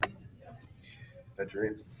That's your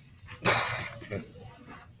answer.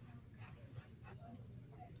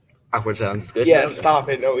 Awkward silence is good. Yeah, stop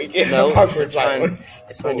it. No, we get No, awkward it's fine. silence.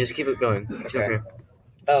 It's fine. Just keep it going. It's Okay.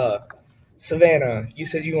 okay. Savannah, you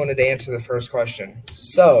said you wanted to answer the first question.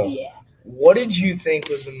 So, Yeah. what did you think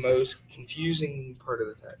was the most confusing part of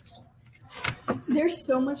the text? There's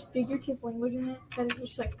so much figurative language in it that it's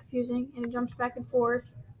just like confusing, and it jumps back and forth,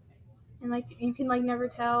 and like you can like never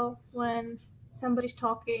tell when somebody's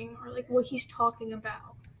talking or like what he's talking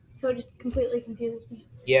about. So it just completely confuses me.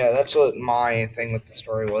 Yeah, that's what my thing with the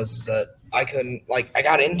story was, is that I couldn't, I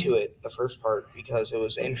got into it, the first part, because it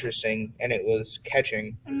was interesting and it was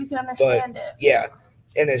catching. And you can understand it. Yeah,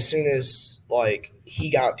 and as soon as,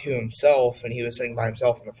 he got to himself and he was sitting by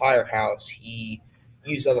himself in the firehouse, he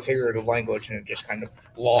used other figurative language and it just kind of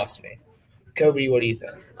lost me. Coby, what do you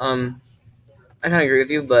think? I kind of agree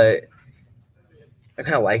with you, but I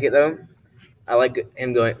kind of like it though. I like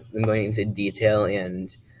him going into detail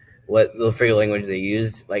and what the figure language they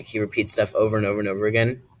use. Like he repeats stuff over and over and over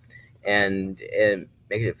again, and it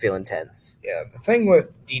makes it feel intense. Yeah, the thing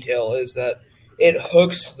with detail is that it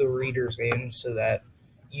hooks the readers in so that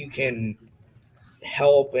you can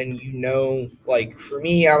help and for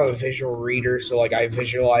me, I'm a visual reader, so I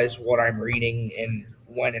visualize what I'm reading and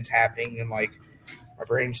when it's happening and my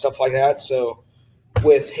brain, stuff like that. So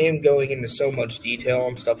with him going into so much detail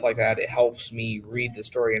and stuff like that, it helps me read the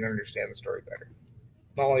story and understand the story better.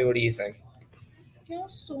 Molly, what do you think? You're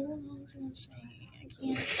so long to say. I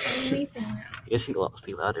can't say anything now. You just need to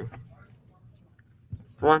speak louder.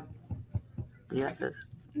 Come on. You got this.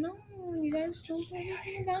 No, you guys don't say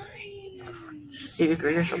anything nice. You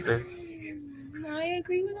agree or something? I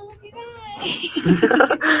agree with all of you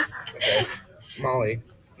guys. Okay. Molly,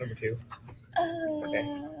 number 2. Okay.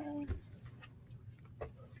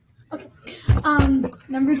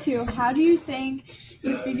 Number 2. How do you think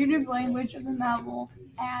the figurative language of the novel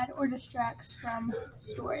add or distracts from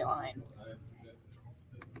storyline?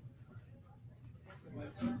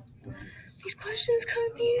 These questions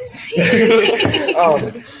confuse me.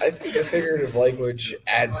 I think the figurative language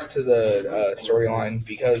adds to the storyline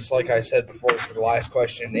because, like I said before for the last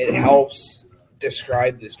question, it helps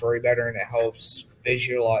describe the story better and it helps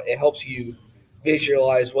you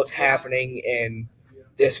visualize what's happening in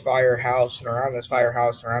this firehouse and around this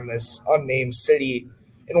firehouse and around this unnamed city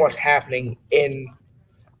and what's happening in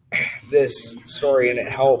this story, and it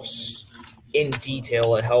helps in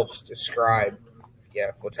detail. It helps describe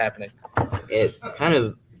what's happening. It kind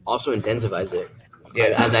of also intensifies it.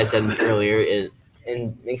 Yeah. As I said earlier,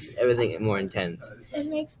 it makes everything more intense. It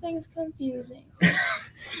makes things confusing.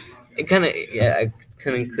 It kind of, I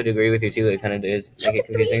kind of could agree with you too. It kind of does make it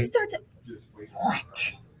confusing. Starts at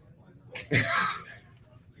what?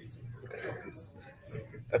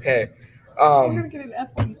 Okay. We're gonna get an F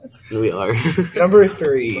on this. We are. Number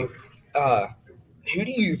 3. Who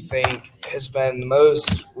do you think has been the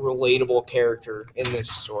most relatable character in this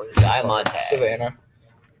story? Guy Montag. Savannah.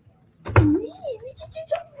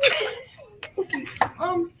 Okay.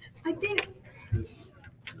 I think.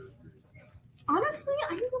 Honestly,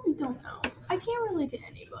 I really don't know. I can't relate to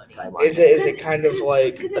anybody. Is it kind of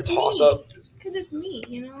like a toss-up? Because it's me,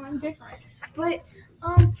 I'm different. But,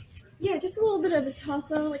 yeah, just a little bit of a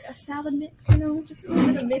toss-up, like a salad mix, just a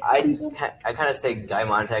little bit of mix of people. I kind of say Guy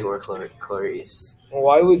Montag or Clarice.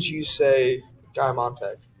 Why would you say Guy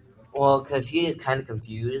Montag? Well, because he is kind of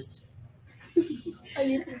confused. Are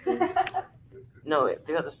you confused? No,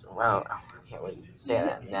 throughout this. Wow, I can't really say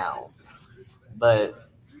that now. But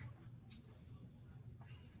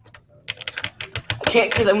I can't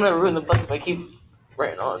because I'm gonna ruin the book if I keep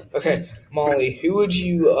writing on. Okay, Molly, who would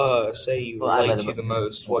you say you relate to the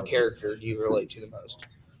most? What character do you relate to the most?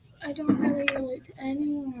 I don't really relate to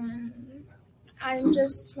anyone. I'm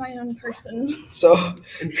just my own person. So,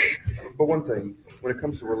 but one thing, when it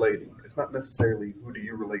comes to relating, it's not necessarily who do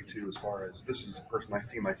you relate to as far as this is a person I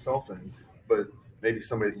see myself in, but maybe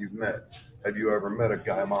somebody that you've met. Have you ever met a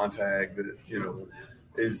Guy Montag that,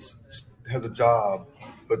 has a job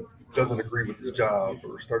but doesn't agree with his job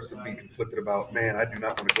or starts to be conflicted about, man, I do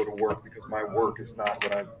not want to go to work because my work is not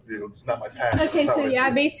what it's not my passion. Okay, so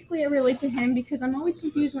I relate to him because I'm always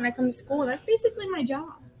confused when I come to school. That's basically my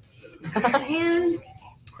job. And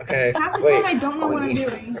okay, half the time I don't know what I'm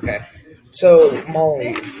doing. Okay. So,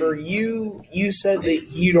 Molly, for you said that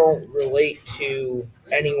you don't relate to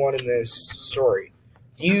anyone in this story.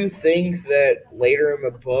 Do you think that later in the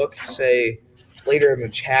book, say later in the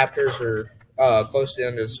chapters or close to the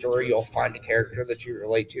end of the story, you'll find a character that you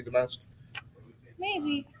relate to the most?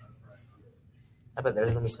 Maybe. I bet there's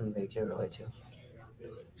going to be somebody to relate to.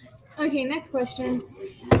 Okay, next question.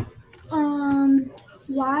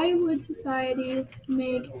 Why would society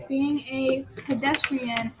make being a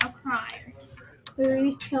pedestrian a crime?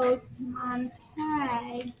 Clarice tells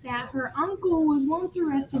Montag that her uncle was once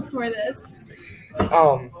arrested for this.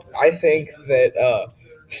 I think that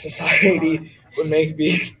society would make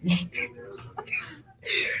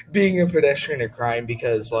being a pedestrian a crime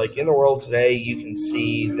because, like, in the world today, you can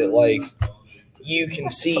see that, like, you can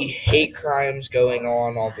see hate crimes going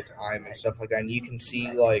on all the time and stuff like that. And you can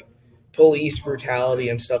see, like, police brutality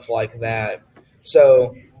and stuff like that.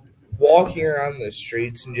 So walking around the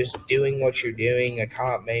streets and just doing what you're doing, a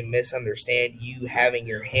cop may misunderstand you having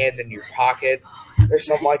your hand in your pocket or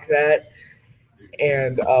something like that.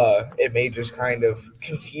 And it may just kind of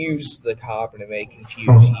confuse the cop, and it may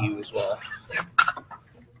confuse you as well.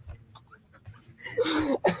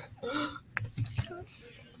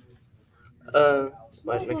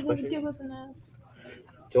 What, next question? Give us an F. Do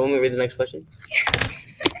you want me to read the next question?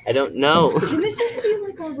 I don't know. Can this just be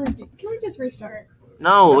like our review? Can we just restart?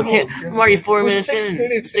 No, we can't. I'm already 4 We're minutes 6 in.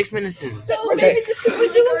 minutes. 6 minutes in. So Okay. maybe this could be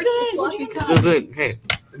like our sloppy We're cut. good. Okay.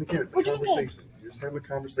 And again, it's a We're doing conversation. You're just having a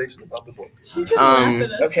conversation about the book. She's gonna laugh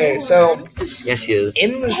at us. Okay, so so Yes, she is.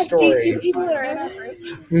 in the Do you see story, the people that are in our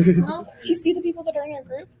group? hard. Do you see the people that are in our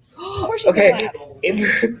group? Of course she's okay, gonna laugh.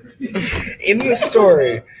 in the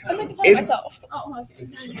story, I'm making fun of myself. Oh,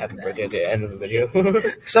 okay. Happy birthday at the end of the video.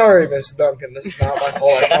 sorry, Miss Duncan, this is not my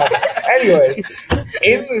fault, I promise. Anyways,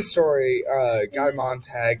 in the story, Guy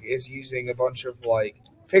Montag is using a bunch of, like,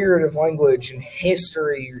 figurative language and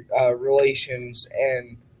history relations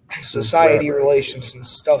and society relations and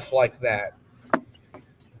stuff like that.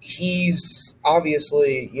 He's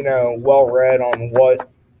obviously, well read on what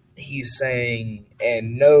he's saying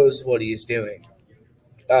and knows what he's doing.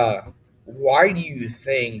 Why do you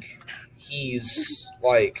think he's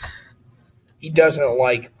like he doesn't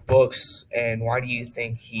like books, and why do you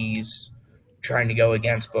think he's trying to go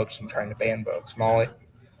against books and trying to ban books, Molly?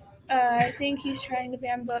 I think he's trying to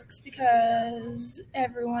ban books because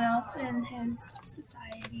everyone else in his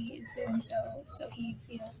society is doing so. So he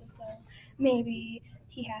feels as though maybe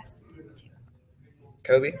he has to do it too.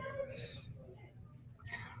 Coby?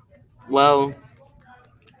 Well,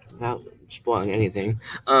 without spoiling anything,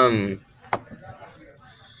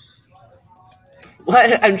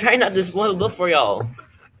 what? I'm trying not to spoil the book for y'all.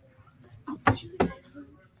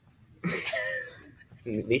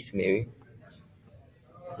 These two, maybe.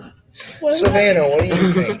 What Savannah, what do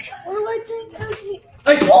you think? What do I think?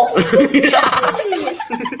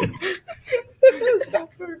 Stop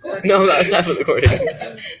the recording. No, that's not the recording.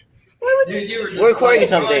 We're recording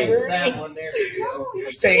something.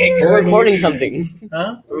 Just take it, We're Coby. recording something.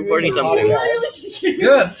 Huh? We're recording something.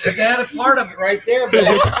 Good. But they had a part of it right there, but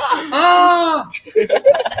ah!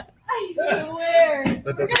 I swear. That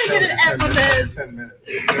We're doesn't gonna get count an as F with 10 minutes. this. 10 minutes.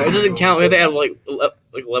 It doesn't count. We have to add like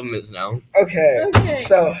 11 minutes now. Okay, Okay.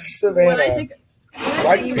 so What I Savannah, think.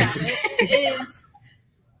 why do you- about it is?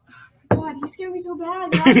 God, he scared me so bad.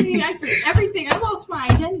 I forget everything. I lost my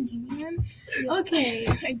identity, man. Okay.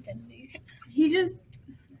 identity?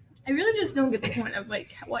 I really just don't get the point of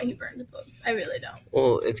like why he burned the books. I really don't.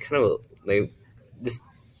 Well, it's kind of like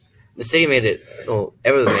the city made it. Well,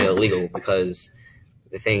 everyone made it illegal because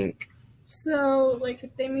they think So, like,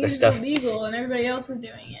 if they made The it stuff- illegal and everybody else is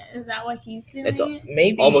doing it, is that why he's doing It's it?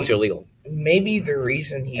 maybe all books are legal. maybe the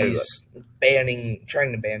reason he's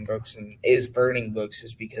trying to ban books and is burning books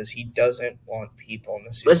is because he doesn't want people in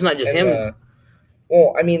the But it's not just him.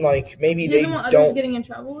 Well, I mean, like, maybe He they doesn't want others don't. getting in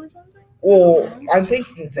trouble or something? Well, I'm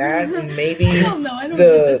thinking that, and I maybe don't know. I don't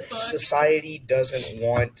the get this book. society doesn't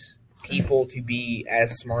want people to be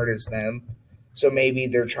as smart as them. So maybe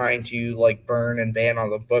they're trying to, like, burn and ban all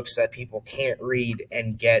the books that people can't read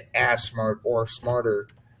and get as smart or smarter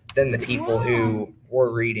than the people who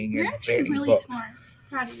were reading You're and actually banning really books. smart.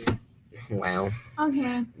 Proud of you. Wow.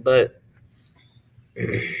 Okay. But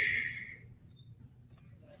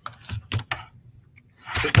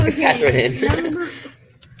Catherine in.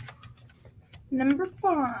 Number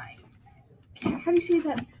 5. How do you say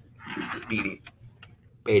that? Beatty.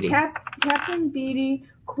 Beatty. Captain Beatty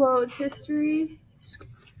quotes history,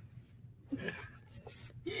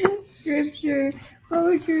 scripture,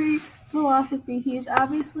 poetry, philosophy. He is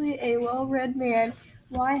obviously a well-read man.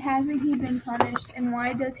 Why hasn't he been punished, and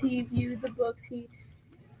why does he view the books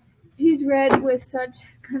he's read with such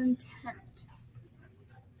contempt?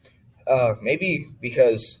 Maybe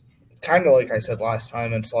because, kind of like I said last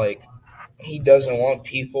time, it's like he doesn't want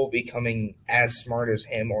people becoming as smart as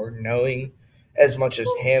him or knowing as much as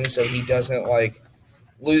him, so he doesn't, like,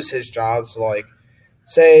 lose his job. So, like,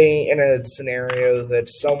 say in a scenario that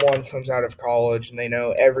someone comes out of college and they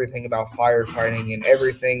know everything about firefighting and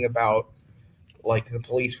everything about like the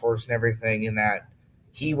police force and everything, and that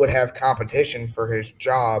he would have competition for his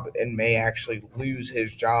job and may actually lose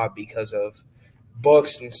his job because of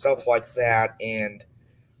books and stuff like that, and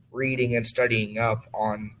reading and studying up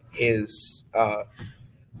on his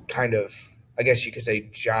kind of, I guess you could say,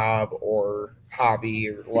 job or hobby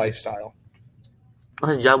or lifestyle.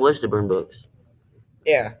 Well, his job was to burn books.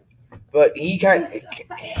 Yeah, but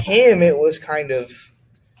it was kind of,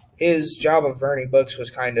 his job of burning books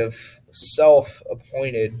was kind of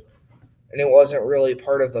self-appointed, and it wasn't really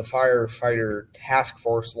part of the firefighter task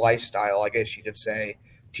force lifestyle, I guess you could say,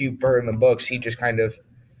 to burn the books. He just kind of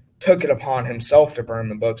took it upon himself to burn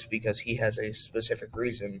the books because he has a specific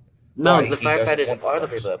reason. No, why the he doesn't firefighters want are the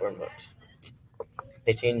books. people that burn books.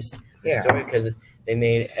 They changed the Yeah. story because they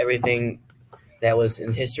made everything that was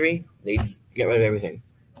in history, they get rid of everything.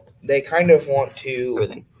 They kind of want to,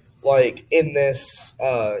 Everything. like in this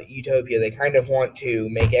utopia, they kind of want to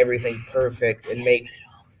make everything perfect and they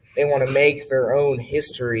want to make their own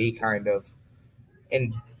history kind of,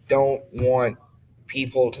 and don't want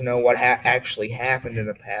people to know what actually happened in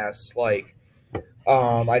the past. Like,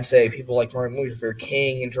 I'd say people like Martin Luther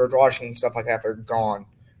King and George Washington and stuff like that, they're gone.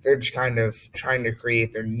 They're just kind of trying to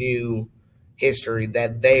create their new history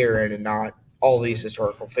that they are in and not all these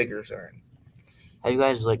historical figures are in. Have you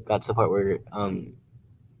guys like got to the part where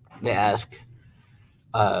they ask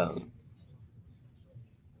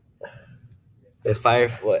if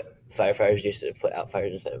firefighters used to put out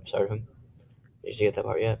fires instead of start them? Did you get that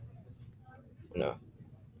part yet? No.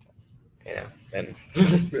 Okay, no. Then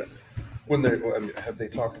When they, I mean, have they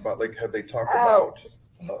talked about again,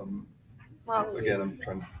 I'm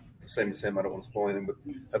trying to same. I don't want to spoil anything, but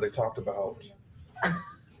have they talked about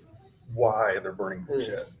why they're burning books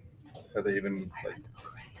yet? Have they even like?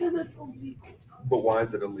 Because it's illegal. But why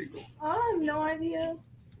is it illegal? I have no idea.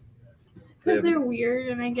 They Because haven't- they're weird,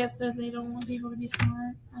 and I guess that they don't want people to be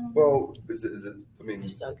smart. I don't know. Well, is it? I mean, you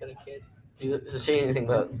still got a kid. Does it say anything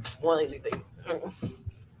about spoiling anything?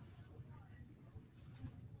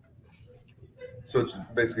 so it's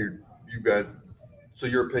basically you guys. So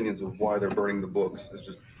your opinions of why they're burning the books is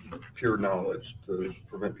just pure knowledge to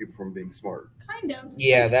prevent people from being smart. Kind of.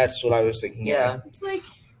 Yeah, that's what I was thinking. Yeah. It's like,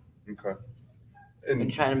 Okay.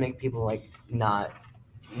 And trying to make people like not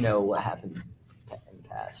know what happened in the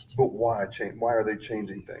past But why change? Why are they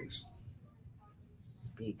changing things?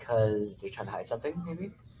 because they're trying to hide something,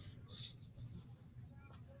 maybe.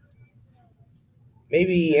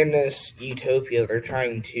 Maybe in this utopia, they're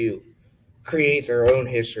trying to create their own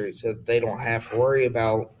history so that they don't have to worry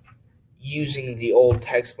about using the old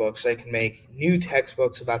textbooks. They can make new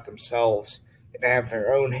textbooks about themselves and have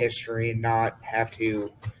their own history and not have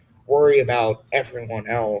to worry about everyone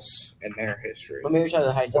else and their history. But maybe try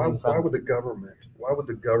to hide Why? something Why from. would the government? Why would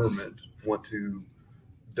the government want to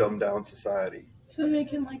dumb down society? so they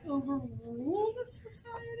can like overrule the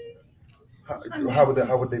society How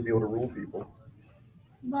would they be able to rule people?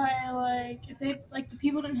 by like if they like the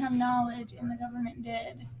people didn't have knowledge and the government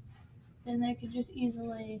did, then they could just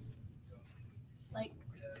easily like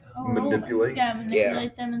Manipulate?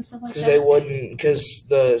 manipulate them and stuff like Because that. they wouldn't, because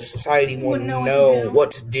the society wouldn't Wouldn't know know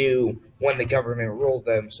what to do when the government ruled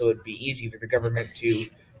them, so it'd be easy for the government to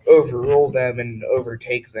overrule them and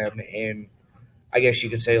overtake them in, I guess you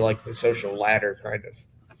could say, like the social ladder, kind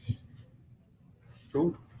of.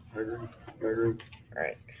 Cool. I agree.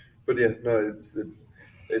 Right. But yeah, no,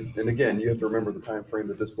 and again, you have to remember the time frame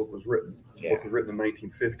that this book was written. This book was written in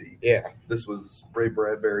 1950. Yeah. This was Ray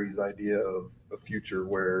Bradbury's idea of a future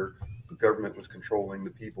where the government was controlling the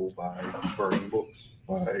people by burning books,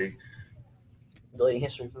 by Deleting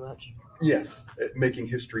history too much. making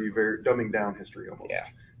history dumbing down history almost. Yeah.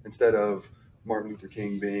 Instead of Martin Luther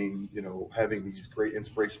King being, having these great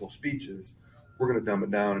inspirational speeches, we're going to dumb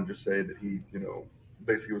it down and just say that he,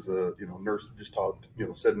 basically was a, nurse, just taught,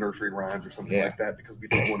 said nursery rhymes or something like that because we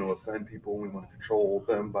don't want to offend people. We want to control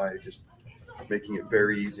them by just making it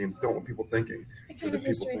very easy and don't want people thinking. That kind of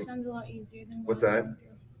history sounds a lot easier than What's that?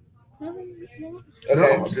 Okay.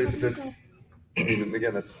 No, I mean,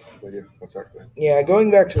 again, that's yeah. What's that? Yeah, going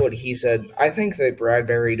back to what he said, I think that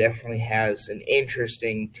Bradbury definitely has an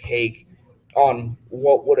interesting take on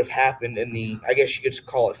what would have happened in the, I guess you could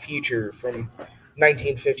call it future from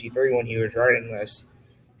 1953 when he was writing this.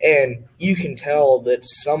 And you can tell that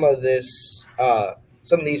some of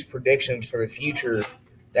these predictions for the future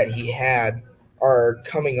that he had are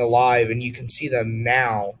coming alive, and you can see them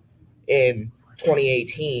now in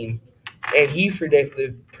 2018. And he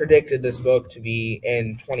predicted this book to be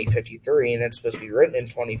in 2053, and it's supposed to be written in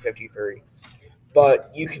 2053.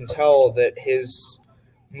 But you can tell that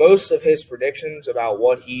most of his predictions about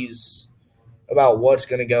what he's about what's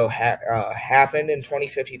going to go happen in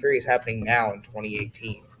 2053 is happening now in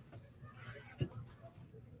 2018.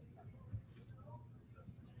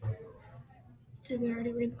 Did we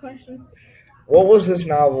already read the question? What was this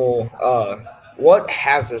novel? What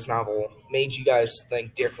has this novel made you guys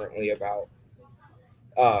think differently about?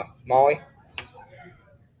 Molly?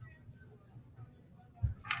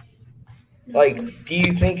 Like, do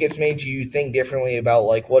you think it's made you think differently about,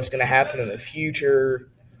 like, what's going to happen in the future?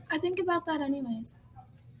 I think about that anyways.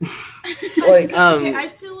 Like, Okay, I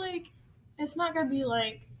feel like it's not gonna be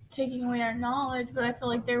like taking away our knowledge, but I feel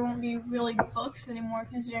like there won't be really books anymore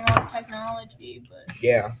considering all the technology. But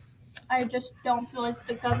yeah, I just don't feel like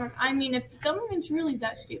the government. I mean, if the government's really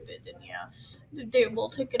that stupid, then yeah, they will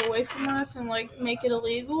take it away from us and like make it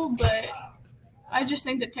illegal. But I just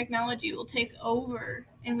think that technology will take over,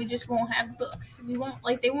 and we just won't have books. We won't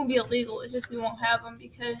like they won't be illegal. It's just we won't have them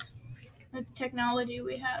because of the technology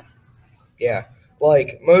we have. yeah.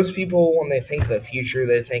 Like, most people, when they think of the future,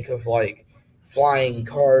 they think of, like, flying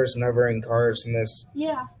cars and hovering cars and this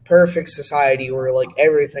Yeah. perfect society where, like,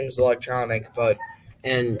 everything's electronic. But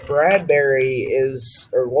And Bradbury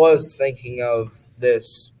was thinking of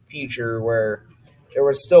this future where there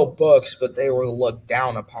were still books, but they were looked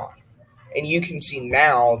down upon. And you can see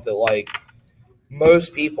now that, like,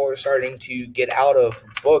 most people are starting to get out of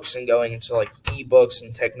books and going into, like, ebooks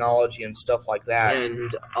and technology and stuff like that.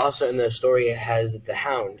 and also in the story it has the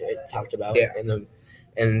Hound it talked about, Yeah.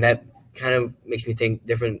 and that kind of makes me think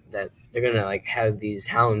different that they're gonna like have these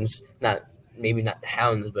hounds, maybe not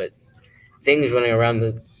hounds, but things running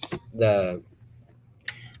around the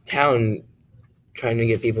town trying to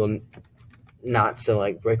get people not to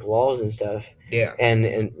like break laws and stuff, Yeah.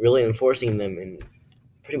 and really enforcing them and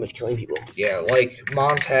pretty much killing people. Yeah, like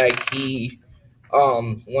Montag, he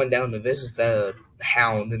went down to visit the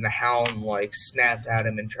Hound, and the Hound like snapped at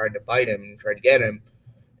him and tried to bite him and tried to get him.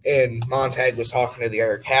 And Montag was talking to the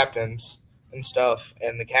other captains and stuff,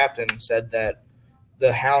 and the captain said that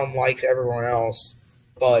the Hound likes everyone else,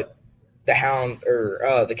 but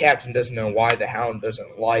the captain doesn't know why the Hound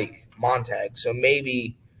doesn't like Montag. So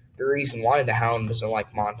maybe the reason why the Hound doesn't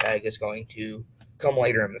like Montag is going to come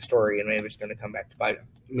later in the story, and maybe it's going to come back to bite him.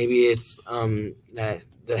 Maybe it's that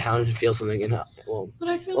the Hound feels something in But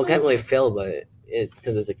I feel it like can't really feel, but it's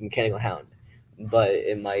because it's a mechanical hound. But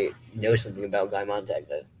it might know something about Guy Montag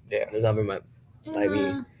that the government might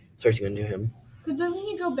be searching into him. Because doesn't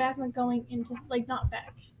he go back, like going into, like not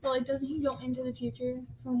back, but like doesn't he go into the future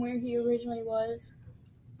from where he originally was?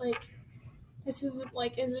 Like, this is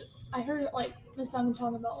like, is it? I heard like Miss Duncan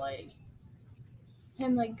talking about like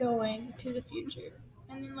him like going to the future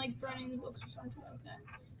and then like burning the books or something like that.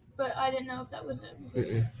 But I didn't know if that was it.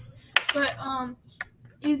 Mm-mm. But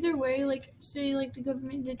either way, like say like the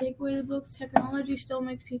government did take away the books, technology still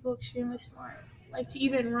makes people extremely smart. Like to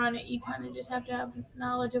even run it, you kind of just have to have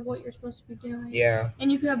knowledge of what you're supposed to be doing. Yeah.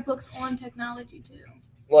 And you could have books on technology too.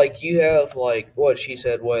 Like you have like what she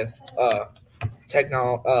said with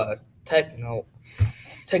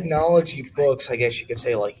technology books, I guess you could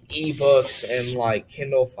say, like ebooks and like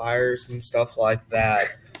Kindle Fires and stuff like that,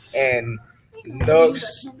 and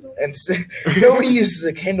Nooks, and nobody uses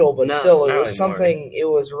a Kindle, but still, it was something. It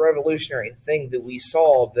was a revolutionary thing that we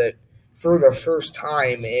saw that for the first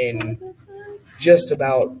time in just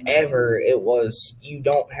about ever. It was you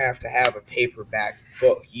don't have to have a paperback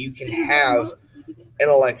book. You can have an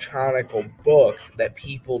electronic book that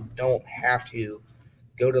people don't have to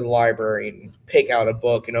go to the library and pick out a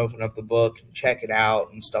book and open up the book and check it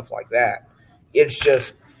out and stuff like that.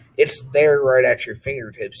 It's there right at your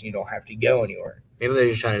fingertips and you don't have to go anywhere. Maybe they're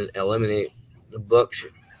just trying to eliminate the books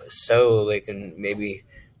so they can maybe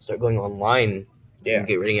start going online and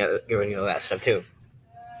get rid of that stuff too.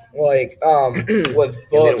 Like with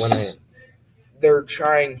books, they're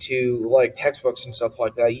trying to, like textbooks and stuff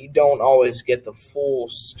like that, you don't always get the full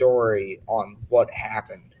story on what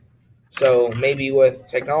happened. So maybe with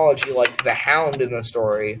technology, like the Hound in the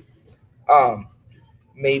story,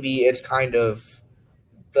 maybe it's kind of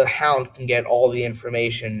the Hound can get all the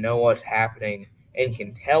information, know what's happening, and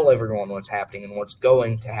can tell everyone what's happening and what's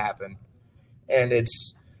going to happen. And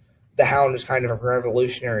the Hound is kind of a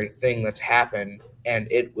revolutionary thing that's happened, and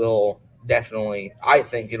it will I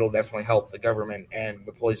think it'll definitely help the government and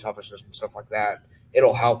the police officers and stuff like that.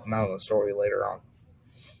 It'll help them out in the story later on.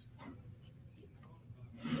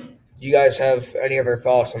 You guys have any other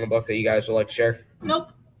thoughts on the book that you guys would like to share?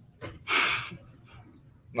 Nope.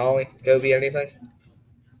 Molly, Coby, anything?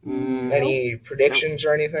 Any predictions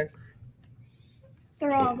or anything?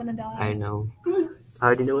 They're all gonna die. I know. I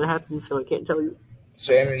already know what happens, so I can't tell you.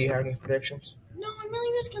 Shannon, do you have any predictions? No, I'm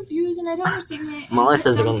really just confused and I don't understand it. And Molly Miss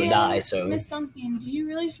says they're gonna Duncan- die, so Miss Duncan, do you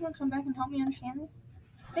really just want to come back and help me understand this?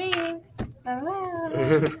 Thanks.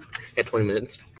 Bye-bye. at 20 minutes.